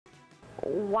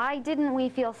Why didn't we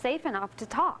feel safe enough to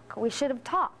talk? We should have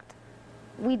talked.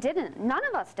 We didn't. None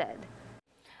of us did.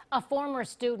 A former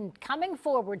student coming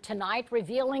forward tonight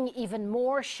revealing even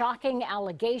more shocking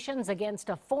allegations against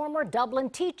a former Dublin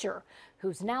teacher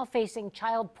who's now facing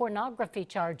child pornography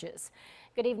charges.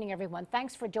 Good evening, everyone.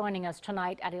 Thanks for joining us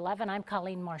tonight at 11. I'm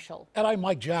Colleen Marshall. And I'm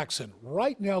Mike Jackson.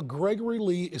 Right now, Gregory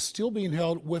Lee is still being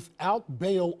held without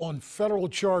bail on federal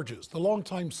charges. The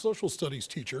longtime social studies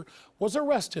teacher was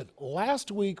arrested last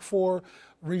week for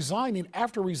resigning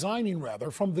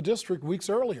from the district weeks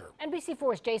earlier.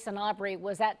 NBC4's Jason Aubrey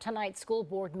was at tonight's school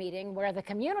board meeting where the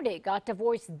community got to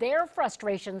voice their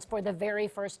frustrations for the very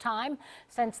first time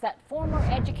since that former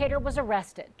educator was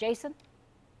arrested. Jason?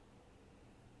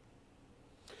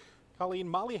 Colleen,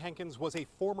 Molly Henkins was a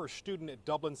former student at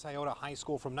Dublin Scioto High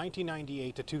School from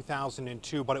 1998 to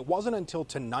 2002, but it wasn't until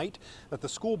tonight that the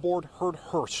school board heard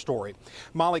her story.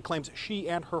 Molly claims she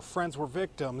and her friends were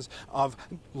victims of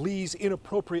Lee's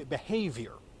inappropriate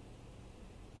behavior.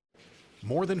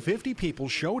 More than 50 people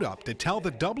showed up to tell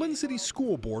the Dublin City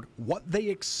School Board what they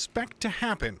expect to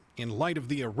happen in light of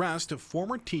the arrest of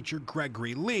former teacher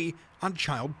Gregory Lee on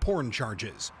child porn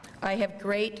charges. I have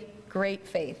great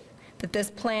faith that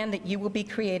this plan that you will be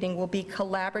creating will be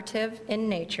collaborative in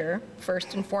nature,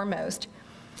 first and foremost,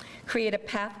 create a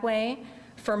pathway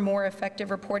for more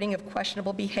effective reporting of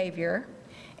questionable behavior,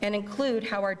 and include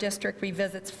how our district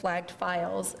revisits flagged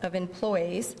files of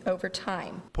employees over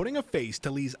time. Putting a face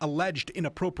to Lee's alleged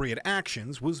inappropriate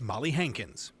actions was Molly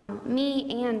Henkins.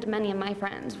 Me and many of my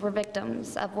friends were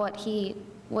victims of what he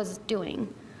was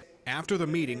doing. After the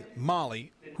meeting,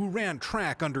 Molly, who ran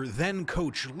track under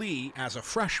then-coach Lee as a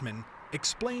freshman,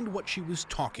 explained what she was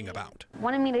talking about.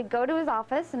 Wanted me to go to his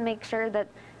office and make sure that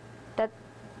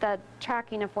the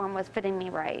track uniform was fitting me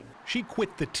right. She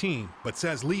quit the team, but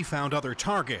says Lee found other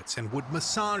targets and would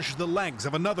massage the legs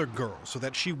of another girl so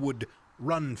that she would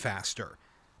run faster.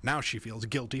 Now she feels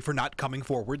guilty for not coming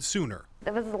forward sooner.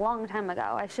 It was a long time ago.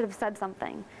 I should have said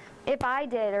something. If I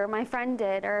did, or my friend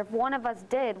did, or if one of us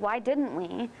did, why didn't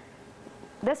we?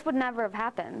 This would never have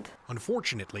happened.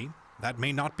 Unfortunately, that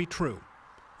may not be true.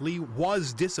 Lee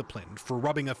was disciplined for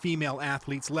rubbing a female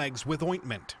athlete's legs with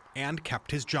ointment and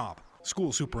kept his job.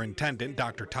 School Superintendent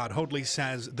Dr. Todd Hoadley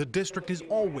says the district is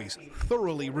always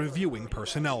thoroughly reviewing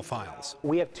personnel files.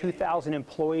 We have 2,000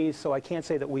 employees, so I can't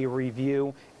say that we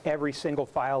review every single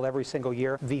file every single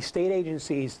year. The state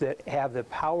agencies that have the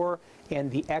power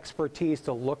and the expertise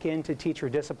to look into teacher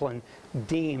discipline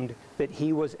deemed that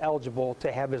he was eligible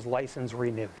to have his license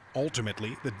renewed.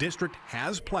 Ultimately, the district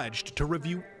has pledged to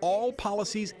review all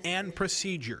policies and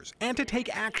procedures and to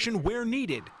take action where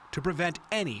needed to prevent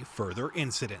any further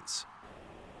incidents.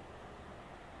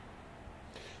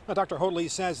 Now, Dr. Hoadley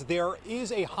says there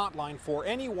is a hotline for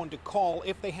anyone to call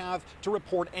if they have to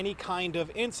report any kind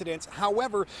of incidents.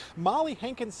 However, Molly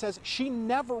Henkins says she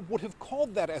never would have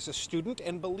called that as a student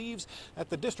and believes that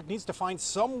the district needs to find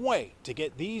some way to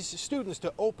get these students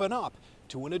to open up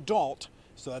to an adult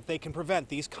so that they can prevent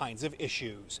these kinds of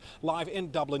issues. Live in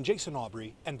Dublin, Jason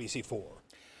Aubrey, NBC4.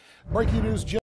 Breaking news.